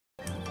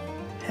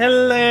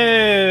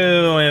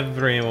Hello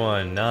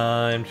everyone,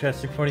 I'm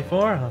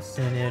Chester44,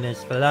 also known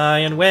as Fly,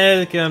 and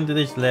welcome to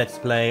this Let's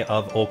Play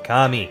of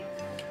Okami.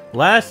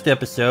 Last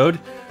episode,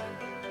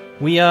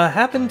 we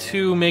happened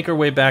to make our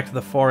way back to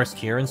the forest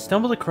here and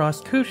stumbled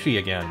across Kushi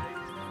again.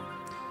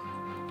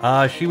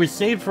 She was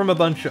saved from a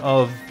bunch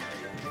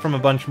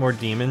more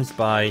demons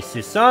by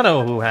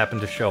Susano, who happened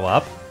to show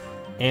up,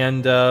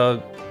 and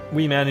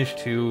we managed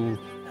to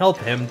help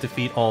him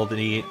defeat all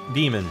the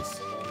demons.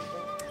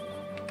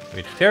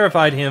 Which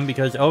terrified him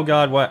because, oh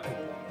god,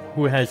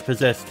 who has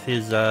possessed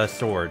his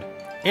sword?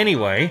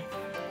 Anyway,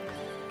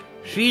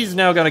 she's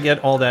now got to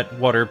get all that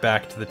water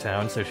back to the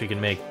town so she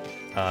can make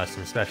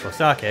some special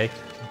sake.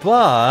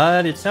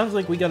 But it sounds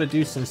like we got to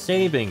do some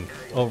saving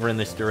over in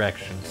this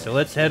direction. So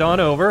let's head on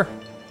over.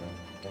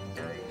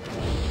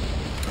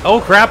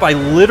 Oh crap, I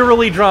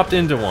literally dropped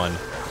into one.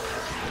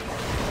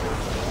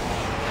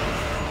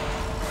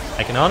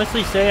 I can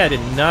honestly say I did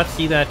not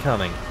see that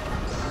coming.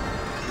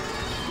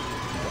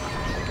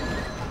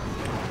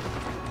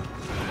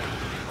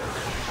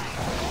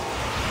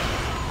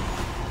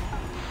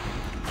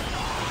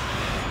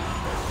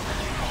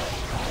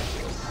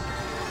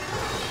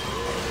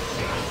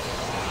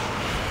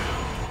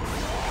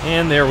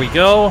 And there we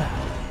go.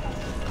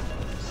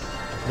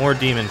 More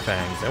demon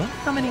fangs. I wonder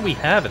how many we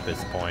have at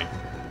this point.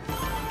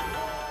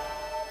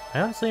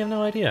 I honestly have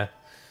no idea.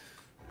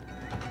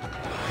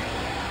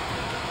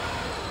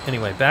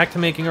 Anyway, back to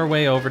making our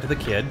way over to the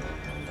kid.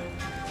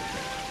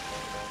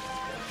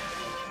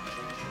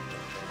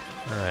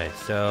 Alright,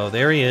 so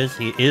there he is.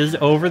 He is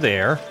over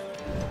there.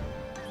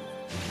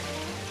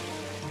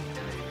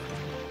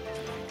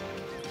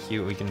 See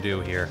what we can do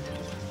here.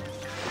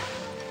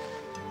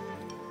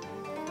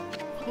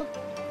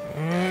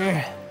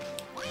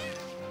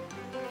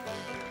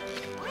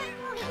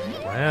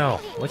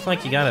 Wow, looks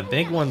like you got a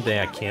big one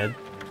there, kid.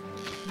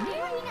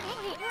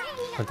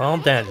 With all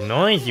that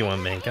noise you were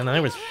making, I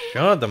was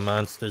sure the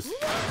monsters...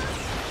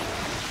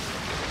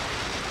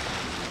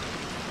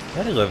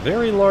 That is a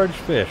very large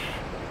fish.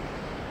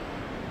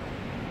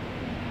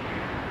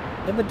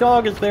 And the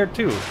dog is there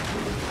too.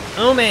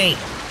 Ome!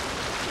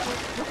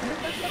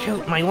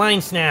 Shoot, my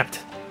line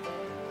snapped!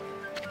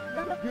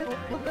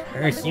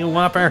 Curse you,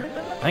 Whopper!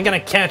 I'm gonna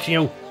catch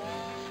you!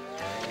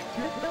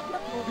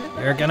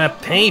 You're gonna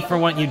pay for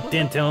what you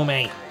did to Ome!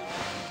 Hey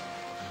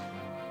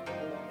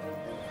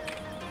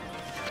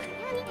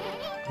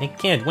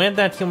kid, where'd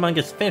that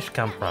humongous fish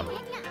come from?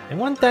 And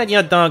wasn't that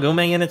your dog Ome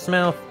in its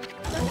mouth?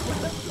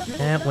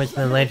 That was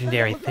the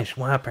legendary fish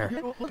Whopper.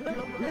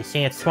 They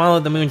say it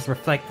swallowed the moon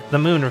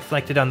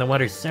reflected on the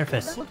water's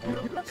surface.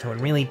 So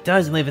it really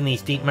does live in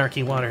these deep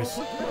murky waters.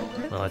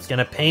 Well, it's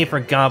gonna pay for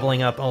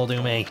gobbling up old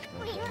Ome.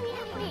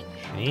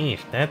 Sheesh,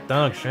 that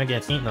dog sure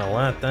gets eaten a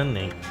lot, doesn't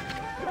he?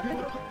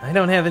 I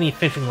don't have any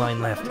fishing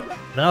line left,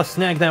 but I'll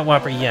snag that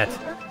Whopper yet.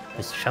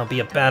 This shall be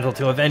a battle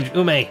to avenge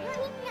Ome.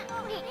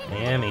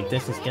 Damn,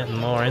 this is getting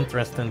more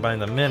interesting by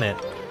the minute.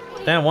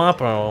 That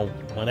Whopper, or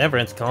whatever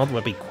it's called,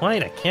 would be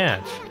quite a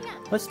catch.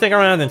 Let's stick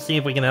around and see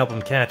if we can help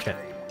him catch it.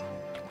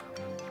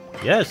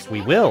 Yes,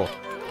 we will.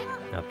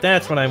 Now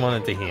that's what I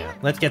wanted to hear.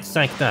 Let's get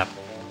psyched up.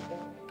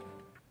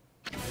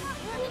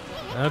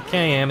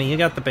 Okay, Amy, you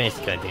got the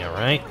basic idea,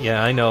 right?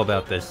 Yeah, I know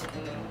about this.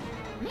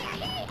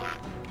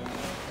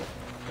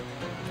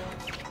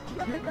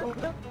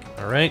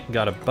 Alright,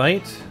 got a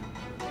bite.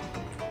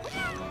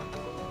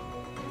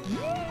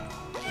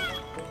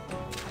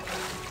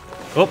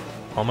 Oh,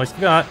 almost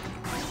forgot.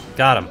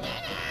 Got him.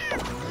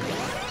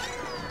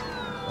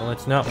 Well,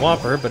 it's not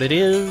Whopper, but it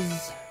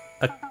is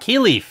a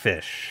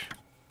killifish.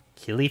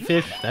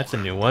 Killifish? That's a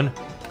new one.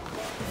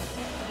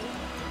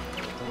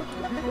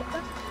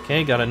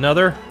 Okay, got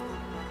another.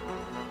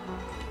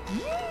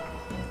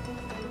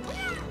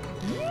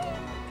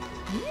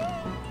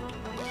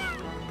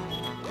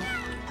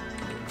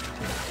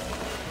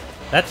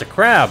 That's a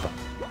crab!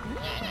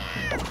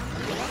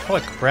 Oh, a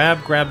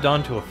crab grabbed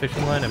onto a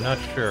fishing line? I'm not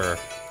sure.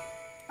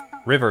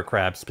 River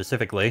crab,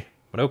 specifically.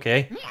 But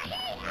okay.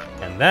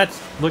 And that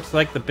looks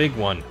like the big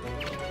one.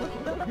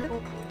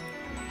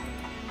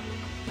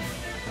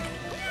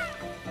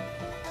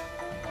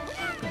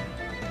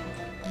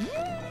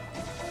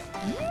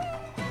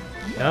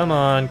 Come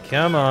on,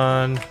 come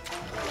on.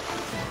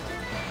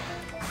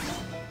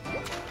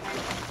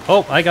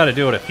 Oh, I gotta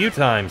do it a few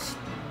times.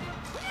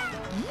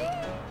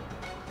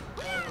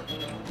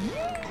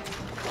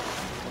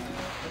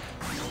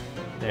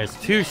 There's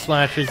 2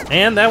 slashes,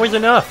 and that was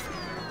enough!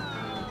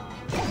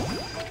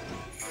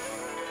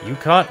 You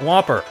caught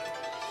Whopper.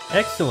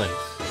 Excellent.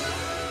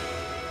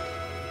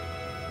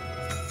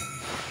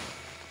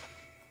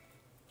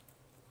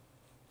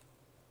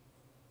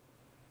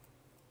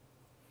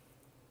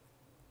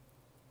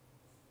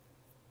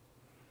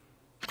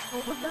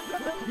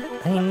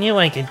 I knew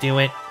I could do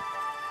it.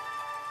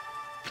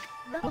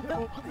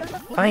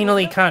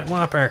 Finally caught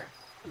Whopper.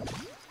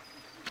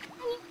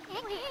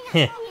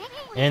 Heh.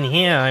 And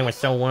here I was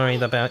so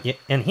worried about you.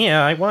 And here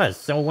I was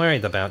so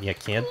worried about you,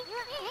 kid.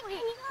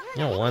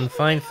 You're one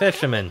fine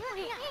fisherman.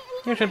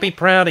 You should be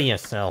proud of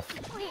yourself.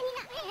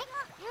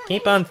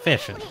 Keep on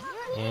fishing.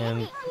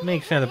 And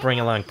make sure to bring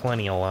along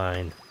plenty of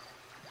line.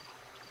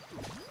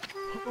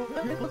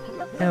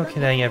 How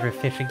could I ever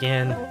fish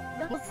again?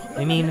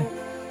 I mean,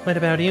 what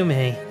about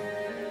Ume?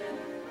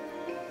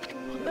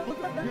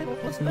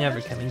 He's never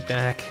coming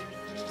back.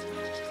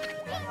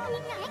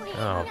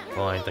 Oh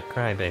boy, the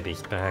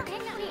crybaby's back.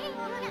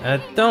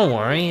 Don't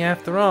worry,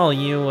 after all,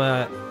 you,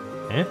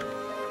 eh?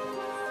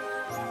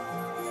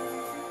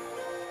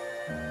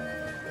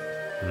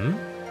 Hmm?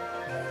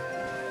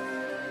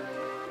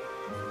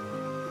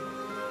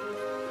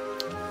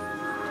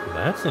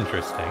 That's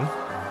interesting.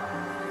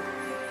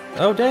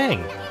 Oh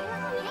dang!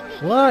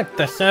 Look,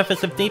 the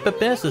surface of Deep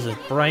Abyss is as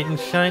bright and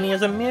shiny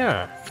as a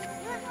mirror.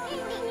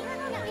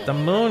 The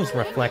moon's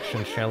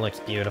reflection sure looks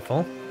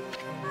beautiful.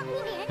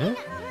 Hmm?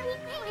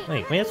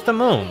 Wait, where's the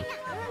moon?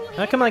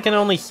 How come I can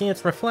only see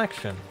its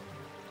reflection?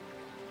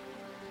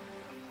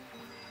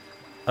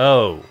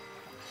 Oh.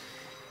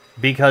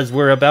 Because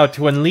we're about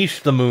to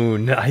unleash the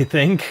moon, I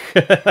think.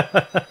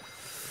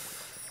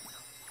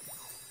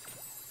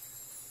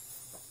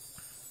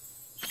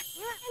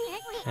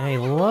 Hey,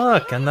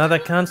 look! Another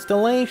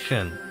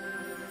constellation!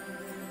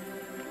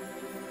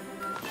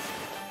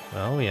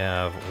 Well, we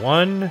have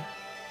 1,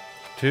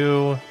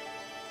 2,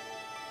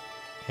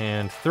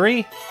 and 3.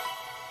 Is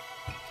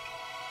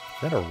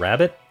that a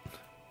rabbit?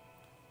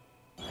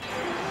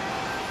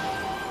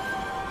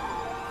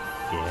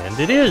 And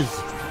it is!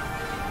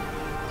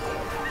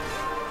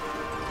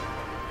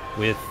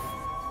 With...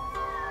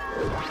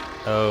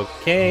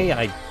 Okay,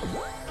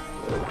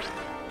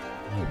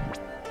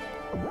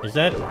 Is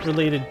that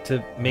related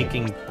to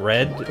making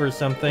bread or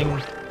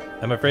something?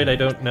 I'm afraid I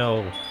don't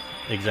know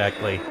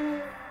exactly.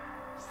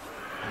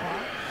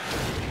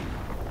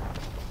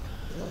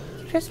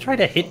 Did you just try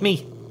to hit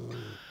me?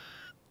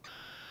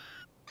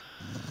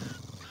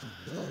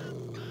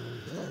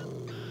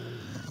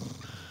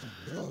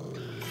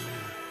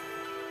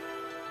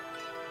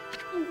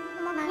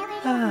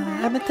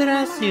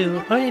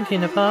 Amaterasu,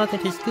 origin of all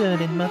that is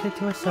good and mother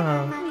to us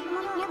all.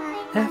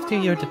 After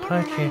your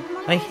departure,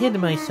 I hid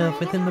myself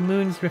within the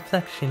moon's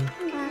reflection.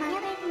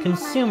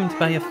 Consumed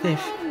by a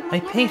fish, I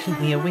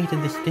patiently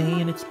awaited this day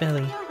in its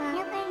belly.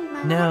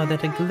 Now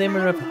that a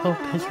glimmer of hope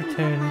has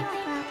returned,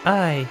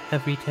 I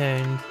have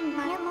returned.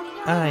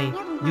 I,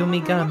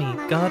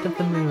 Yomigami, god of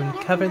the moon,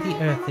 cover the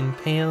earth in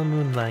pale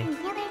moonlight.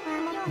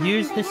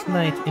 Use this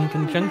light in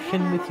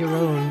conjunction with your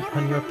own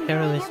on your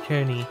perilous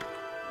journey.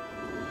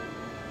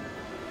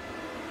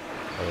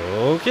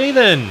 Okay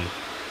then.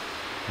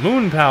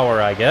 Moon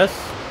power, I guess.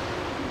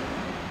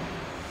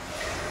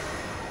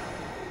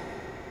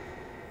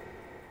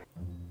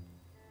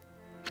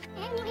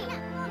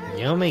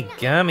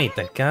 Yomigami,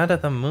 the god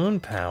of the moon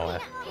power.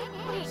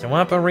 So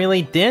Appa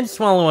really did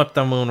swallow up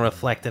the moon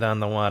reflected on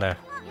the water.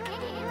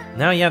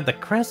 Now you have the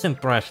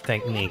crescent brush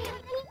technique.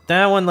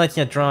 That one lets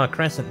you draw a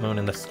crescent moon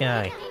in the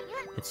sky.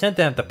 It's said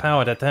to have the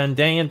power to turn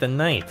day into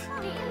night.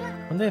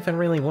 Wonder if it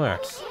really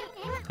works.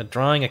 Could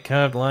drawing a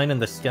curved line in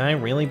the sky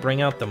really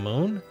bring out the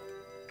moon?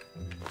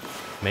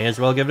 May as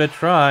well give it a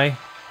try.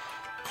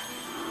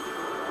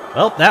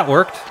 Well, that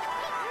worked.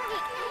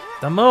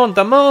 The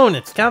moon,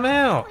 it's come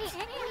out!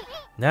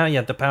 Now you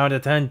have the power to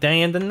turn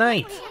day into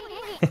night.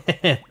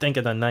 Think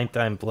of the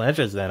nighttime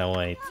pleasures that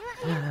await.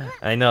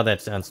 I know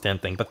that sounds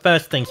tempting, but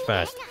first things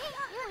first.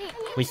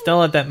 We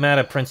still have that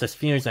matter Princess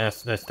Fuse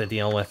asked us to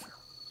deal with.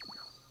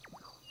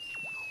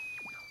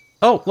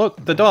 Oh,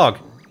 look, the dog.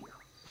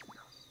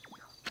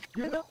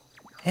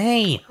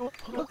 Hey,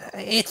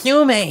 it's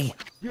Ume.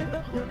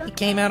 He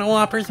came out of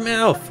Whopper's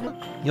mouth.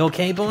 You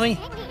okay, boy?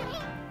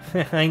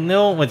 I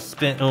knew it would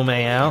spit Ume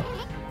out.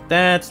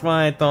 That's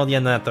why I told you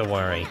not to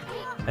worry.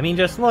 I mean,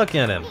 just look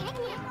at him.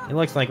 He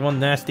looks like one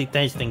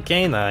nasty-tasting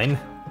canine.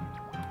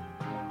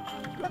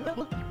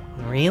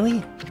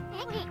 Really?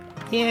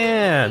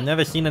 Yeah,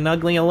 never seen an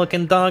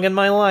uglier-looking dog in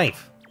my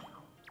life.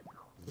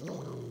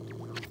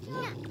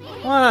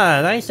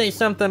 What? I say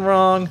something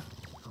wrong?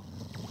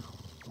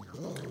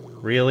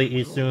 Really,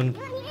 Isun?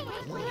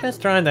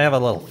 Just trying to have a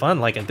little fun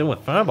like I do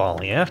with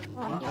Furball, yeah?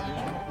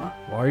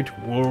 White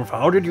Wolf,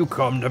 how did you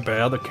come to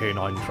bear the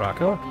canine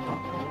tracker?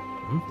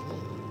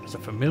 There's a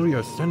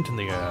familiar scent in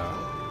the air.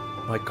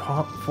 My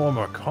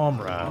former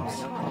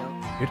comrades.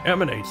 It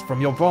emanates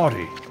from your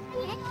body.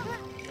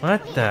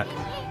 What the?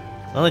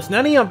 Well, it's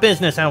none of your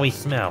business how we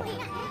smell.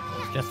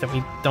 It's just that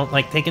we don't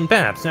like taking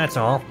baths, that's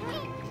all.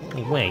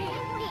 Hey, wait.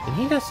 Did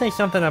he just say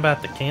something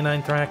about the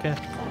canine tracker?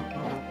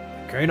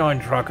 The canine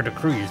tracker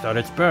decrees that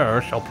its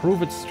bearer shall prove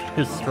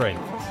his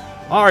strength.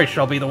 I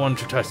shall be the one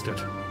to test it.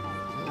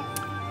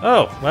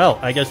 Oh, well,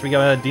 I guess we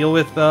gotta deal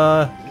with,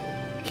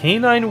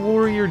 Canine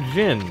Warrior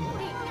Jin.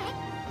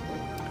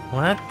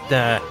 What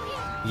the?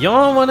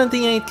 You're one of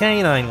the 8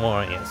 canine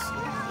warriors.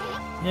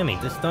 Yummy,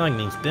 this dog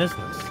means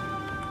business.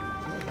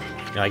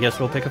 I guess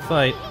we'll pick a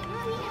fight.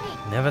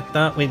 Never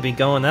thought we'd be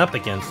going up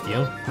against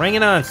you. Bring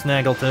it on,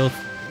 Snaggletooth.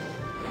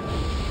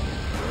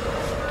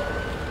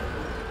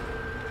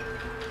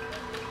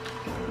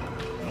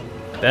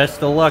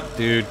 Best of luck,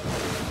 dude.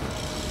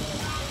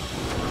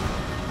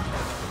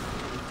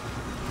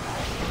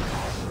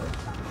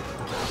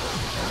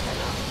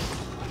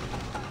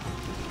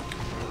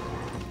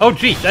 Oh,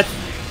 geez, that's...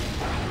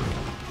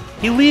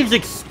 He leaves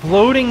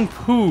exploding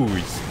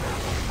poos.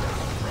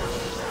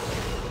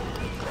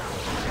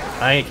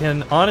 I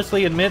can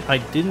honestly admit I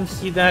didn't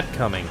see that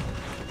coming.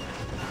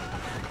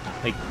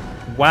 Like,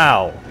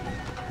 wow.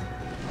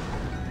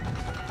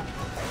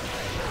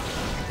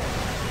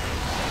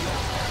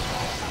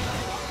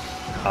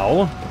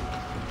 Ow.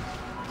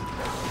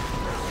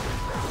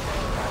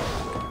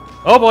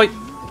 Oh boy!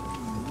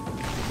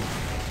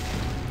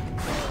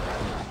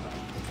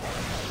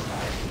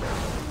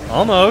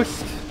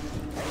 Almost.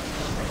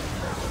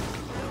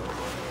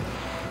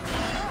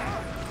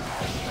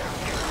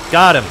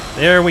 Got him.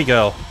 There we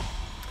go.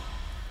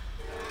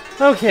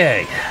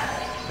 Okay.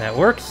 That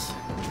works.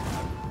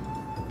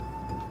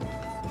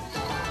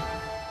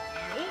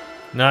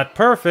 Not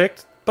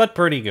perfect, but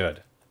pretty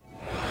good.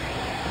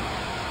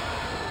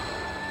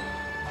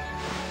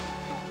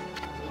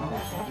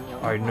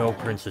 I know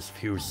Princess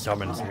Fuse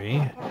summons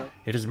me.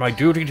 It is my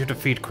duty to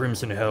defeat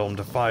Crimson Helm,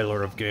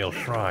 defiler of Gale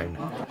Shrine.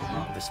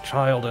 This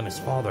child and his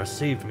father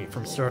saved me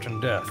from certain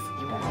death.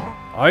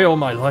 I owe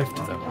my life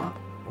to them.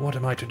 What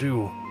am I to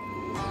do?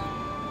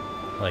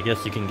 Well, I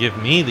guess you can give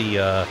me the,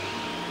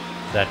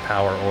 that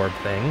power orb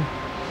thing.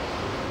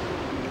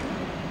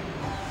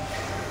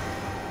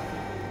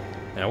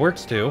 That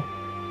works too.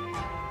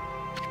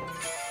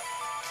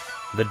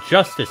 The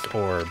Justice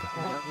Orb.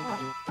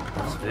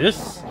 What's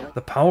this?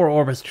 The power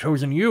orb has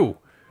chosen you.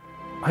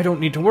 I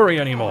don't need to worry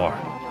anymore.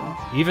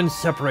 Even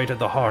separated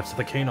the hearts of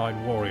the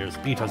canine warriors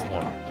beat as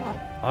one.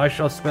 I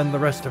shall spend the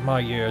rest of my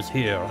years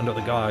here under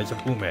the guise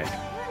of Ume.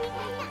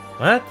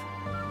 What?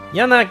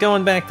 You're not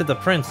going back to the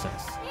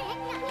princess.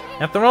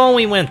 After all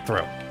we went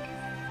through.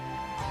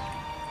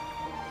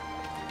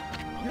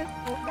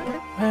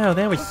 Wow,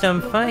 that was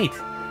some fight.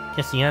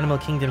 Guess the animal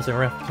kingdom's a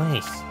rough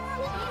place.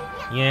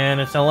 Yeah,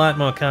 and it's a lot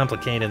more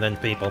complicated than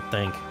people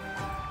think.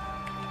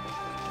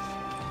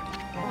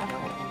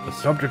 The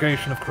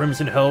subjugation of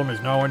Crimson Helm is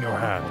now in your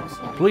hands.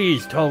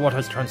 Please tell what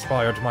has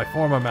transpired to my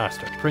former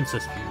master,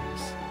 Princess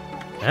Fuse.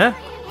 Huh?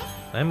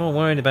 I'm more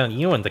worried about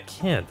you and the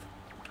kid.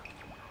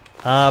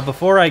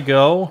 Before I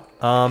go,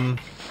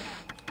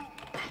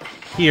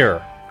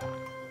 here.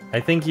 I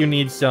think you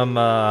need some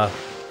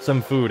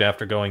food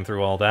after going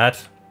through all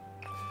that.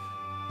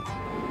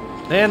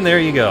 And there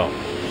you go.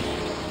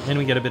 And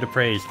we get a bit of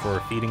praise for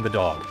feeding the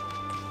dog.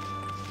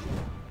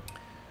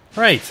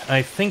 Right,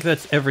 I think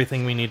that's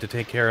everything we need to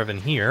take care of in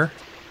here.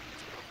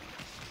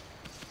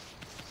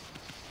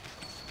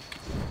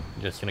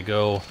 I'm just gonna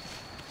go...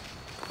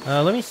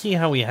 let me see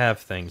how we have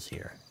things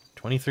here.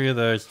 23 of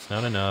those, it's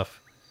not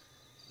enough.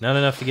 Not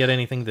enough to get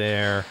anything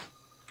there.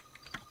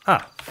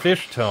 Ah,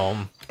 fish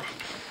tome.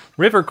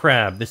 River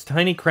crab. This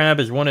tiny crab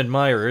has won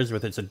admirers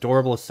with its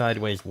adorable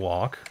sideways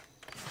walk.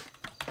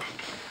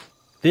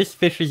 This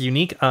fish's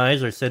unique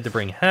eyes are said to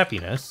bring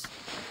happiness.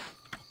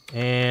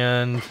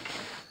 And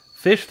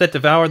fish that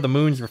devoured the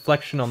moon's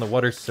reflection on the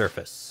water's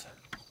surface.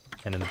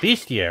 And in the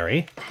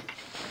bestiary,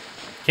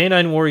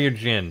 canine warrior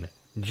Jin.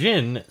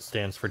 Jin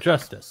stands for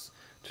justice.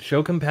 To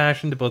show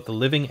compassion to both the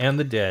living and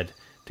the dead.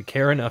 To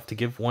care enough to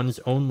give one's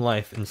own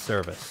life in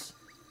service.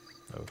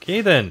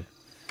 Okay then.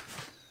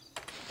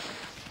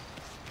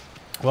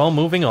 Well,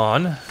 moving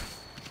on.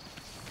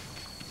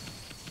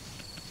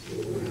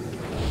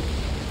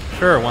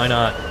 Sure, why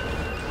not?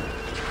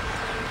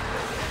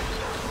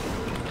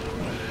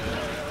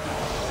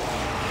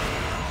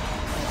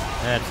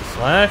 That's a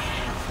slash.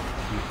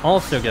 You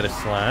also get a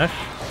slash.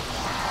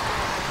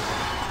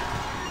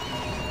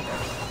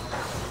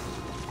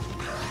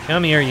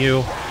 Come here,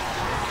 you.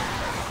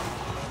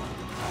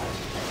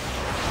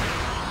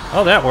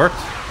 Oh, that worked.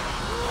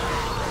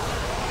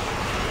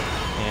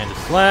 And a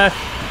slash.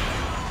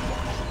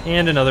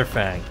 And another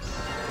fang.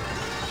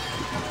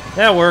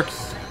 That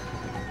works.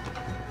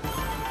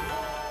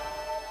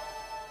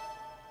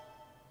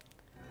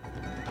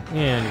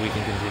 And we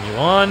can continue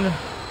on.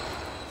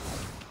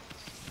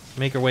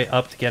 Make our way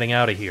up to getting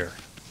out of here.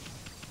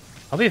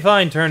 I'll be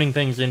fine turning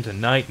things into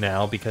night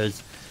now,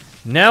 because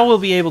now we'll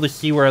be able to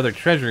see where other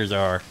treasures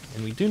are.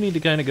 And we do need to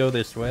kind of go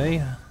this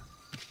way.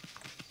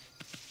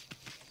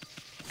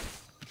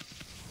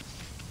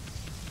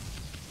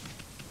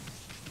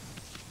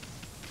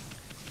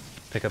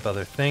 Pick up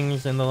other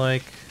things and the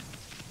like.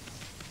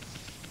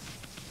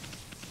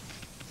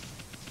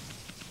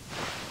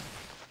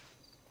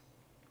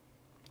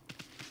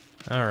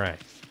 Alright.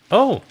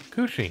 Oh!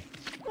 Kushi!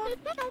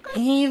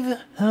 Heave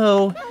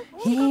ho!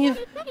 Heave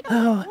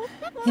ho!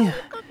 Yeah.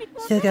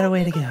 Still got a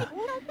way to go.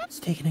 It's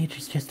taken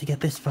ages just to get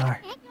this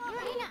far.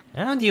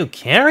 How'd you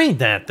carry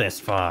that this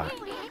far?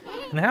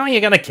 And how are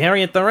you gonna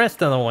carry it the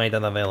rest of the way to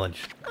the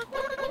village?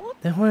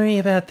 Don't worry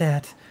about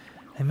that.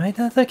 I might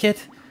not look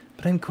it,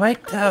 but I'm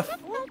quite tough.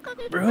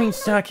 Brewing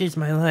stock is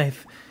my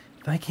life.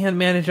 If I can't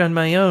manage on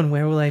my own,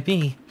 where will I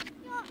be?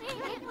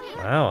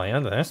 Wow, I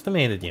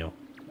underestimated you.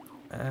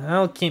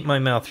 I'll keep my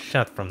mouth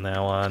shut from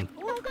now on.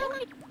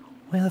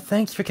 Well,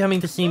 thanks for coming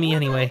to see me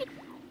anyway.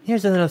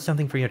 Here's a little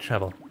something for your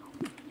trouble.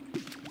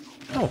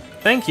 Oh,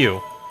 thank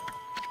you.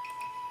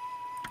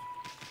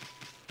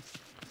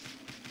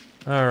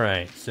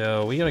 Alright,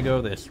 so we gotta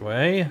go this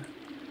way.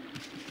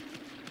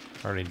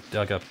 Already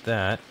dug up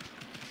that.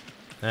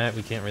 That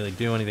we can't really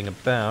do anything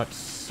about,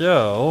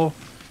 so...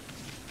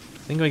 I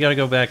think we gotta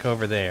go back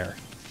over there.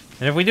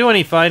 And if we do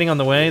any fighting on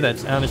the way,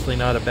 that's honestly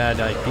not a bad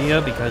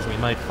idea, because we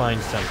might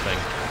find something.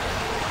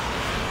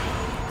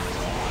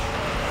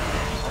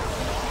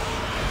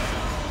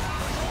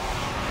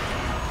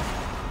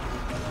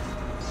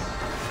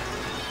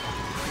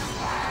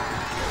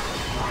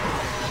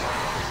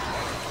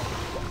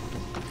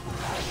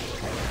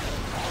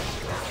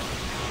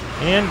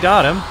 And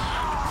got him.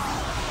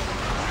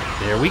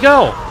 There we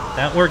go.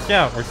 That works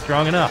out. We're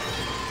strong enough.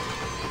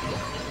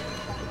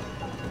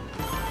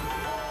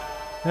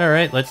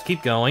 Alright, let's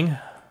keep going.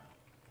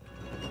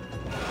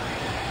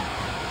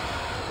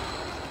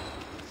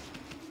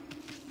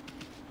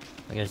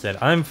 Like I said,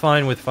 I'm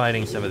fine with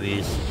fighting some of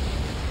these,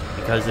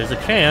 because there's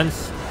a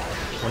chance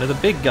one of the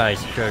big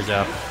guys shows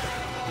up.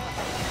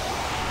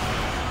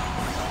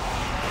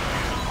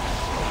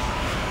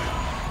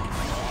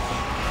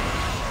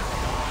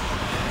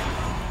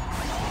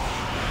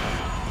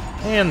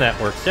 And that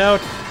works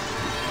out.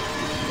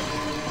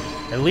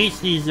 At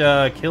least these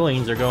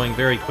killings are going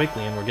very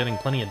quickly and we're getting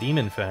plenty of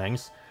demon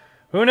fangs.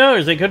 Who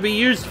knows, they could be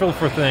useful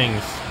for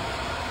things.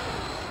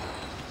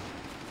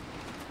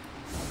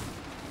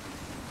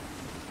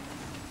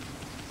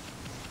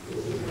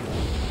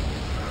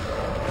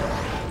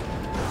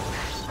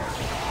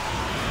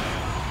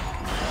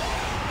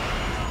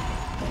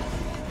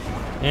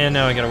 And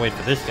now I gotta wait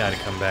for this guy to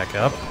come back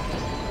up.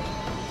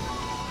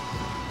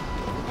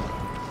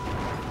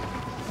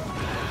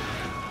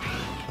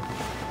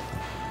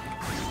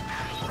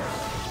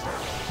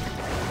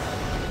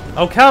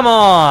 Oh, come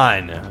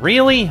on!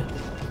 Really?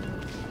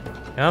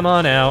 Come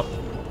on out.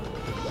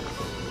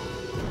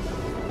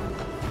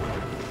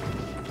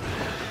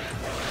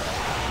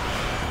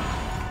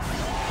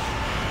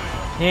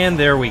 And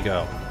there we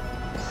go.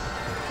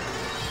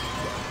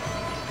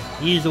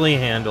 Easily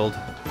handled.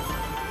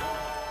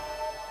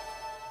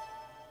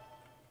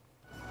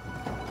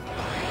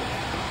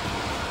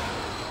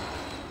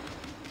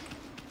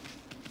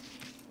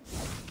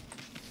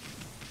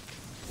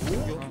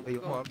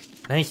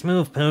 Nice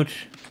move,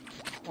 Pooch.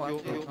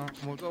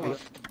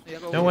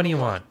 So what do you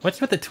want?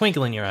 What's with the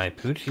twinkle in your eye,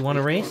 Pooch? You want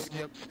a race?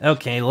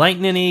 Okay,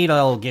 lightning eat,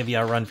 I'll give you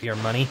a run for your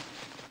money.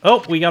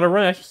 Oh, we got a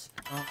race.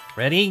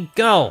 Ready,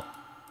 go!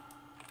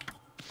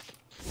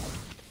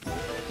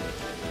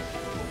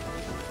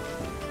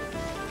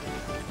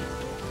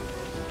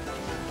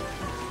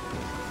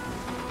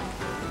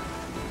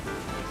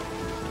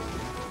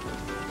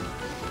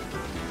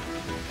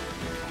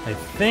 I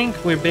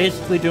think we're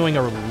basically doing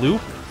a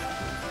loop.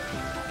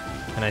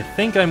 And I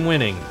think I'm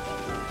winning.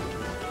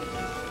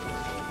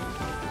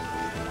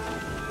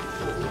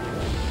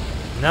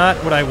 Not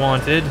what I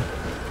wanted.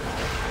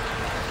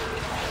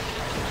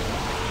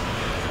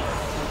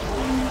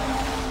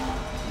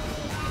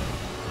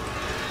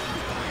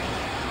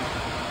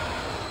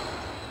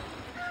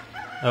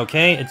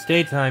 Okay, it's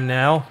daytime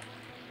now.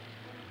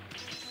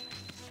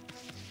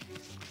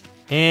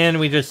 And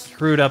we just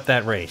screwed up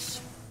that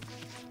race.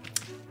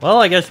 Well,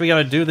 I guess we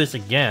gotta do this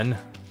again.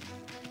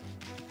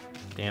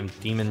 Damn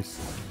demons.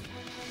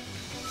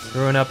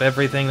 Screwing up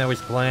everything that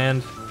was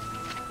planned.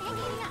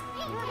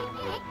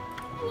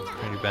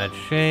 Pretty bad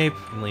shape.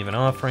 And leave an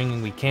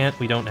offering. We can't.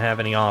 We don't have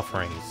any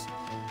offerings.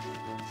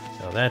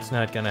 So that's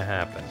not gonna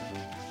happen.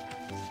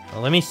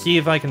 Well, let me see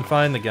if I can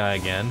find the guy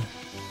again.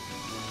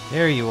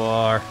 There you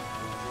are.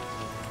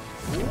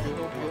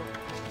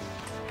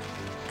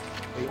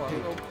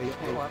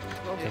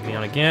 Take me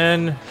on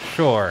again?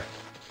 Sure.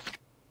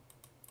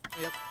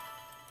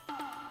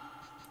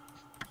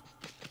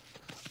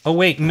 Oh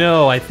wait,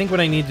 no, I think what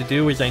I need to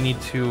do is I need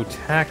to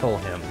tackle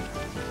him.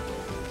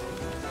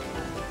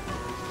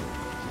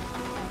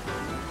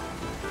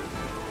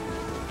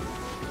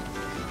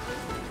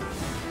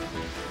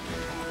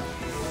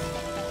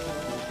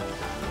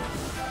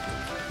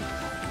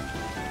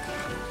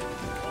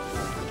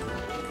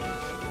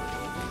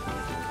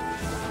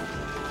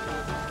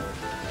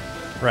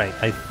 Right,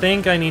 I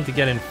think I need to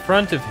get in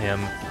front of him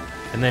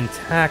and then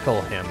tackle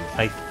him.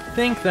 I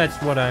think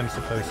that's what I'm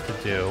supposed to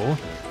do.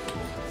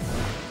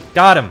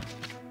 Got him!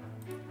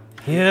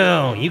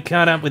 Yo, you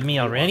caught up with me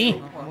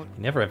already?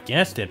 Never have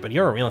guessed it, but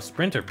you're a real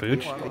sprinter,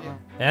 Pooch.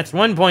 That's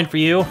 1 point for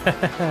you.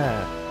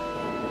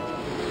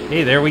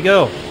 Hey, there we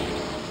go.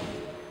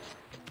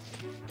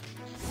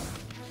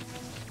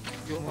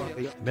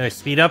 Better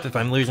speed up if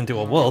I'm losing to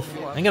a wolf.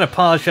 I'm gonna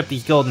polish up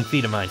these golden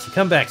feet of mine, so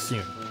come back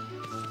soon.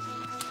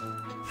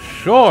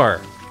 Sure!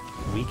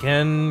 We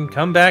can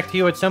come back to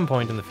you at some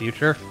point in the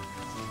future.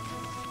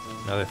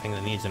 Another thing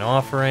that needs an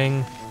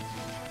offering.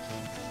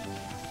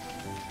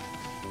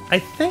 I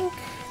think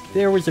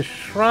there was a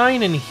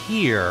shrine in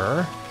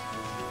here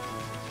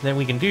that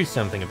we can do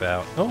something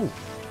about. Oh,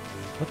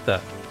 what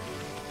the?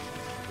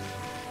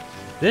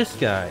 This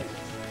guy.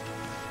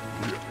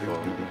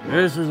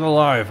 This is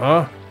alive,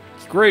 huh?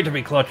 It's great to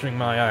be clutching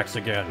my axe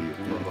again.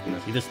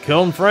 See this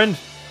kiln, friend?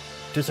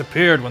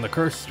 disappeared when the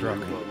curse struck.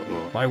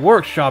 My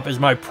workshop is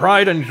my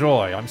pride and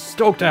joy. I'm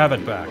stoked to have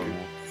it back.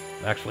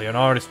 I'm actually an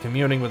artist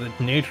communing with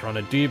nature on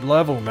a deep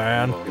level,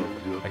 man.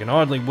 I can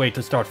hardly wait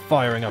to start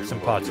firing up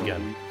some pots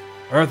again.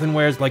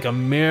 Earthenware's like a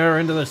mirror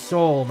into the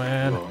soul,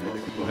 man.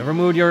 Whatever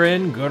mood you're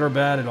in, good or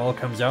bad, it all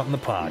comes out in the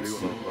pots.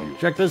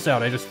 Check this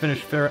out, I just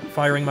finished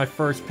firing my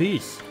first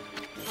piece.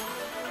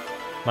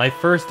 My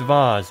first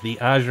vase, the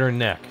azure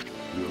neck.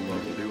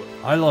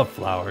 I love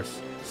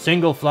flowers.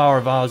 Single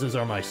flower vases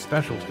are my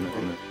specialty.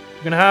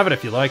 You can have it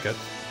if you like it.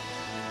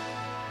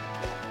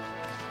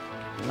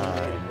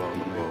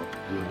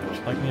 Would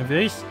you like me a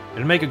vase?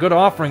 It'd make a good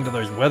offering to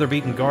those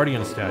weather-beaten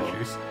guardian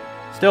statues.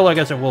 Still, I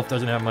guess a wolf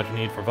doesn't have much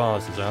need for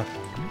vases, huh?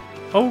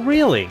 Oh,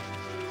 really?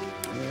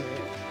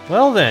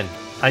 Well then,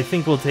 I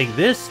think we'll take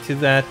this to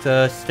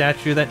that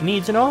statue that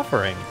needs an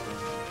offering.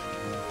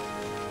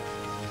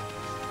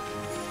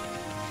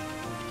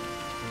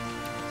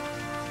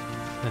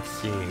 Let's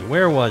see,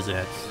 where was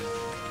it?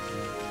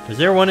 Was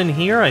there one in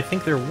here? I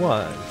think there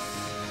was.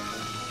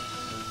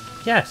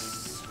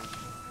 Yes.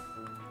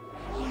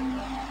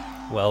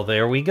 Well,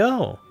 there we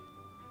go.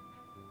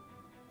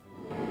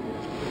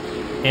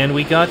 And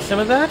we got some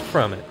of that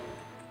from it.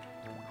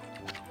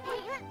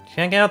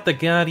 Check out the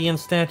Guardian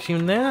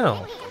statue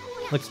now.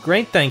 Looks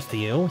great thanks to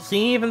you.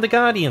 See, even the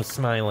Guardian's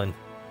smiling.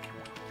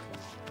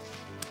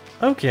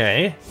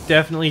 Okay,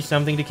 definitely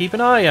something to keep an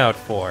eye out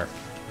for.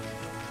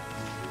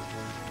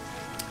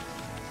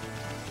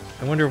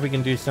 I wonder if we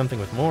can do something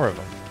with more of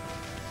them.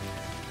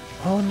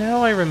 Oh,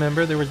 now I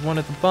remember there was one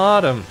at the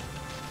bottom.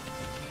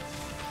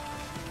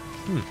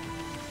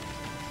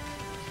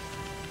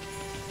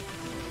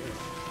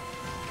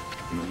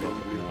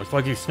 Looks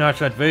like you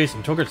snatched that vase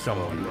and took it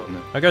somewhere.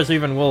 I guess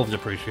even wolves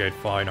appreciate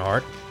fine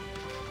art.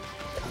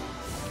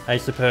 I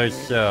suppose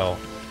so.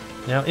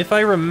 Now, if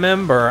I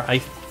remember, I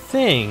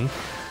think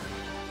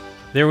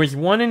there was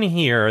one in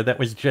here that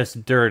was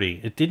just dirty.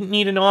 It didn't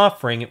need an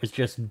offering, it was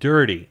just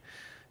dirty.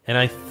 And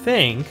I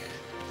think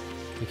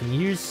we can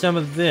use some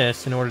of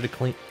this in order to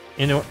clean...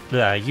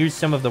 use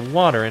some of the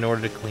water in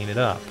order to clean it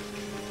up.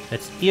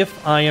 That's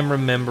if I am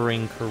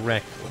remembering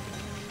correctly.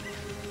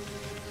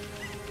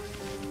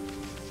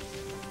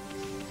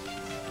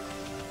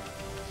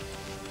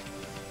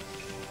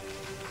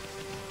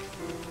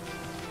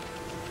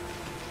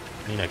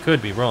 I mean, I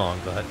could be wrong,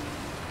 but...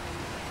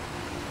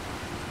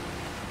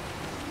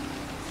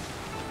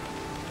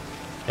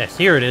 Yes,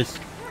 here it is.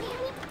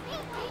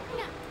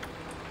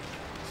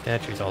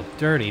 Statue's all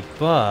dirty,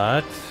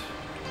 but...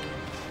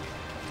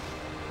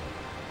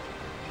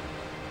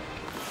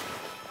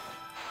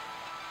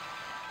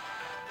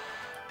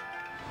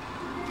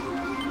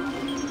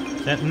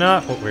 Is that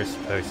not what we're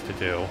supposed to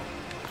do?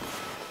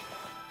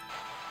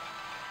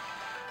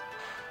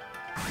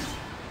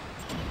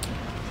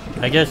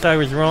 I guess I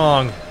was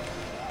wrong.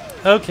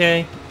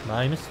 Okay,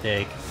 my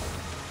mistake.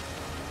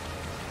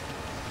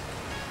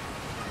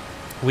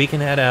 We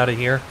can head out of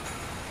here.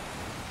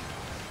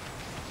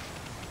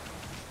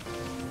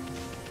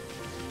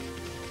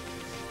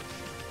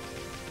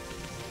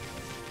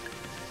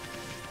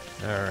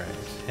 Alright,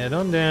 head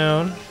on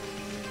down.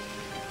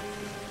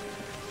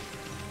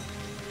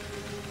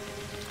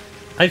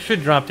 I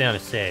should drop down a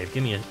save.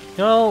 Give me a...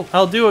 No,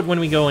 I'll do it when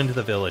we go into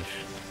the village.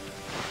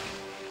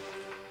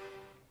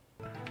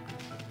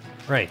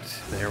 Right,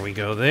 there we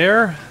go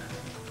there.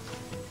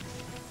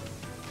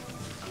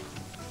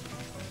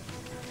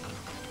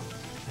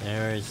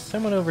 There's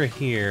someone over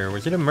here.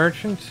 Was it a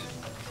merchant?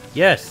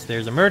 Yes,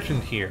 there's a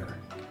merchant here.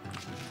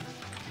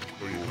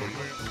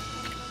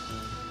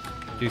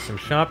 Do some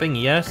shopping,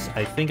 yes.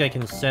 I think I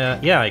can sell...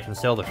 Yeah, I can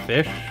sell the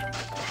fish.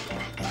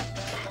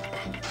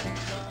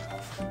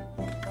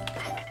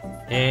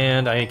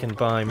 And I can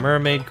buy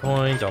mermaid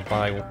coins. I'll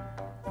buy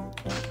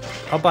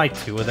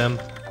 2 of them.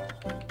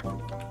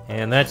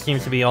 And that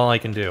seems to be all I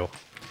can do.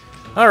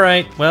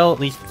 Alright, well, at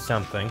least it's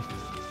something.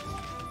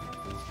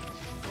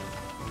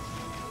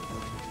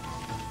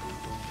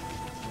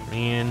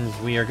 Means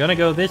we are gonna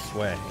go this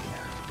way.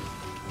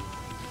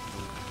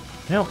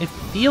 Now, it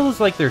feels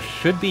like there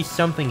should be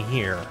something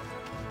here.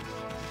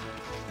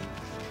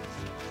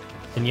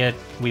 And yet,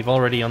 we've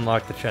already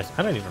unlocked the chest.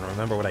 I don't even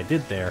remember what I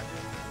did there.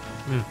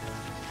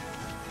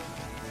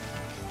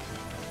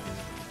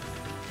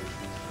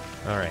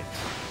 Alright.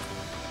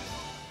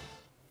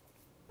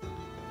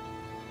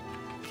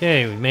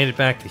 Okay, we made it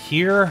back to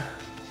here.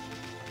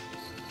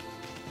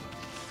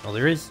 Well,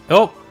 there is...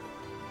 Oh!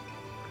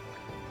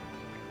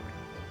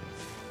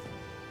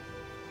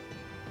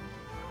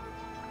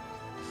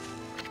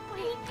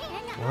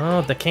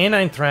 Well, the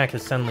canine track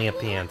has suddenly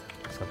appeared.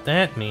 So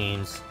that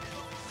means...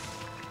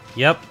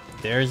 Yep,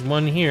 there's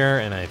one here,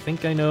 and I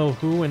think I know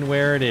who and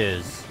where it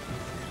is.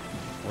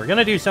 We're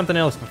gonna do something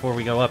else before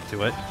we go up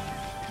to it.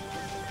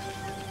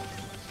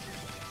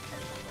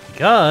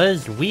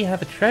 Because we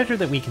have a treasure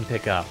that we can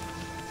pick up.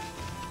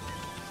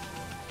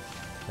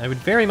 I would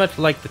very much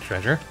like the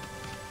treasure.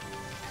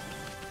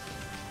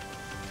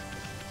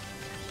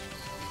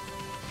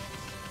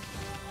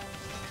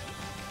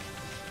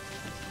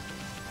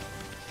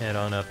 Head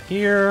on up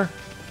here.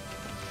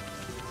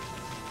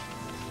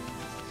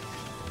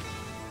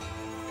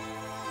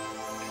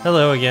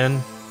 Hello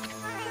again.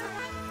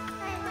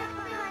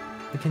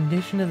 The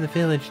condition of the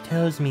village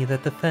tells me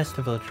that the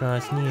festival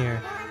draws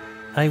near.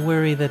 I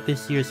worry that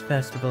this year's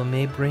festival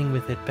may bring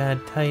with it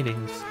bad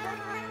tidings.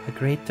 A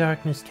great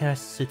darkness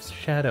casts its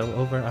shadow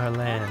over our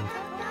land.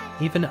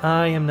 Even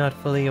I am not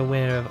fully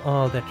aware of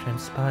all that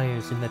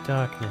transpires in the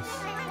darkness.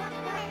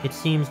 It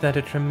seems that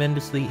a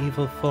tremendously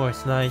evil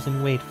force lies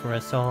in wait for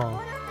us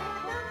all.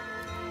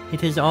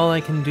 It is all I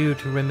can do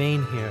to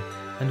remain here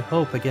and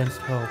hope against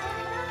hope.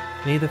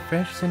 May the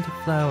fresh scent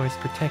of flowers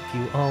protect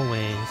you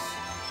always.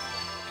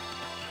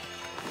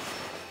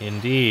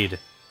 Indeed.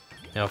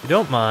 Now, if you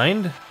don't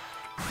mind...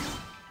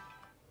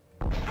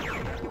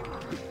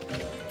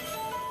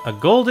 A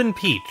golden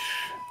peach.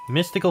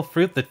 Mystical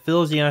fruit that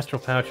fills the astral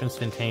pouch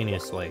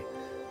instantaneously.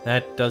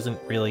 That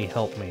doesn't really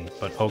help me,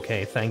 but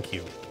okay, thank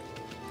you.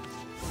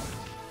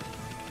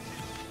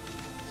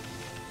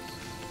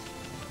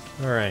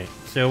 Alright,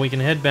 so we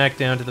can head back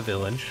down to the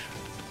village.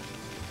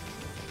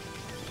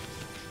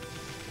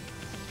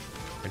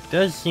 It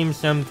does seem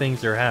some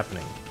things are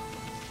happening.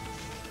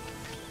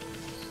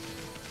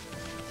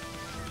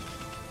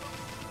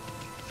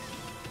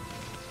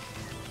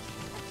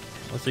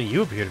 Also,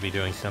 you appear to be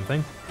doing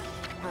something.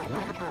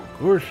 Of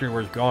course she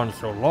was gone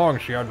so long,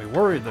 she had me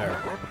worried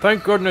there. But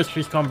thank goodness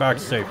she's come back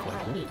safely.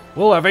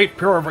 We'll have 8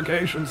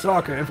 purification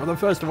sake for the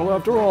festival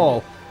after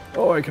all.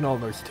 Oh, I can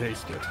almost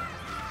taste it.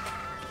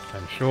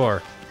 I'm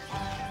sure.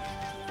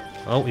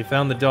 Oh, we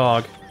found the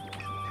dog.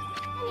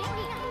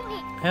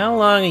 How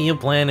long are you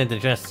planning to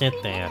just sit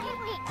there?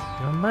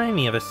 You remind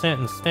me of a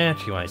certain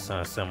statue I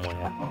saw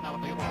somewhere.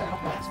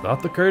 Is that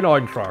the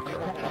canine tracker?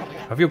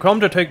 Have you come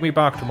to take me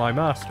back to my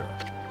master?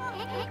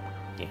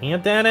 You hear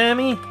that,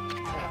 Amy?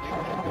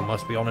 You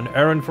must be on an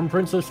errand from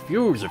Princess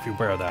Fuse if you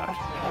bear that.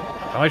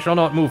 I shall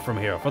not move from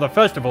here, for the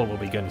festival will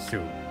begin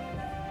soon.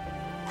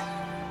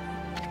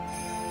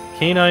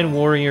 Canine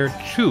Warrior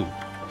Chu.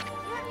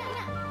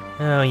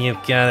 Oh,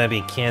 you've gotta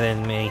be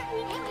kidding me.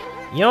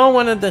 You're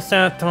one of the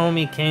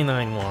Satomi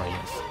Canine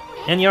Warriors,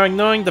 and you're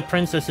ignoring the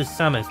princess's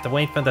summons to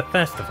wait for the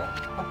festival.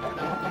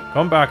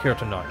 Come back here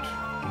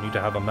tonight. We need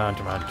to have a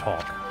man-to-man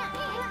talk.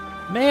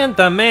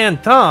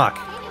 Man-to-man talk?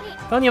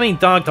 Don't you mean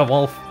dog to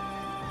wolf?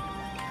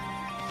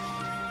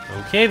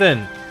 Okay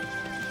then.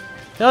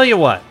 Tell you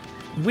what,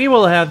 we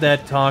will have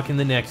that talk in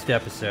the next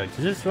episode,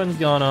 because this one's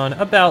gone on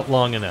about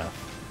long enough.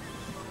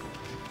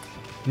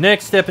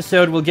 Next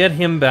episode, we'll get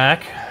him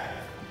back.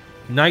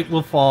 Night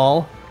will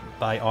fall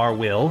by our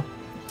will,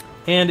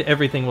 and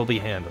everything will be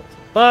handled.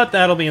 But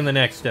that'll be in the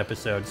next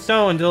episode.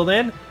 So until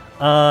then,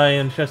 I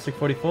am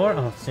Chestic44,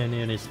 also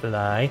known as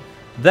Fly.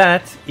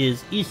 That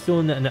is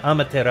Isun and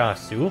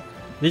Amaterasu.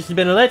 This has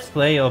been a Let's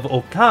Play of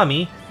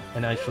Okami,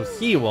 and I shall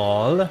see you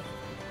all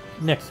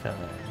next time.